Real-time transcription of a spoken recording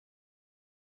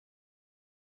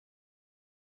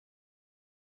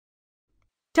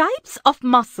Types of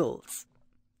muscles.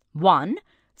 1.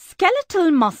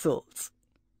 Skeletal muscles.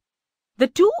 The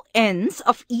two ends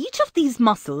of each of these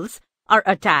muscles are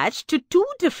attached to two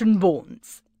different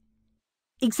bones.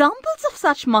 Examples of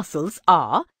such muscles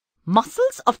are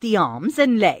muscles of the arms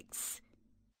and legs.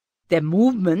 Their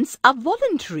movements are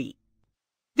voluntary.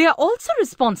 They are also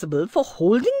responsible for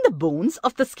holding the bones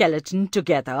of the skeleton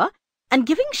together and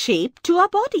giving shape to our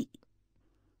body.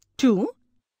 2.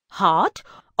 Heart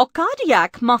or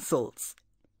cardiac muscles.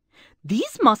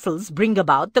 These muscles bring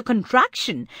about the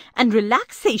contraction and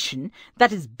relaxation,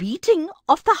 that is, beating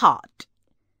of the heart.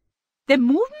 Their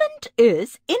movement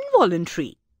is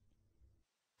involuntary.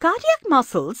 Cardiac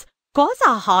muscles cause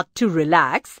our heart to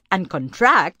relax and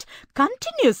contract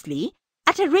continuously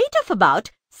at a rate of about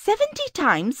 70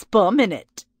 times per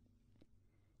minute.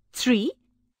 3.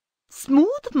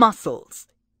 Smooth muscles.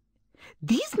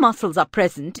 These muscles are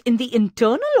present in the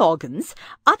internal organs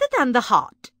other than the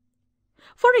heart.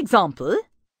 For example,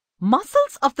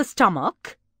 muscles of the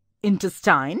stomach,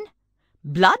 intestine,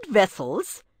 blood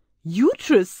vessels,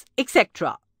 uterus,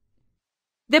 etc.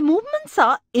 Their movements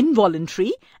are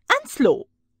involuntary and slow.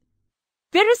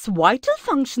 Various vital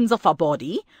functions of our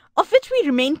body, of which we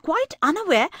remain quite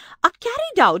unaware, are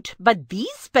carried out by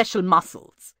these special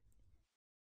muscles.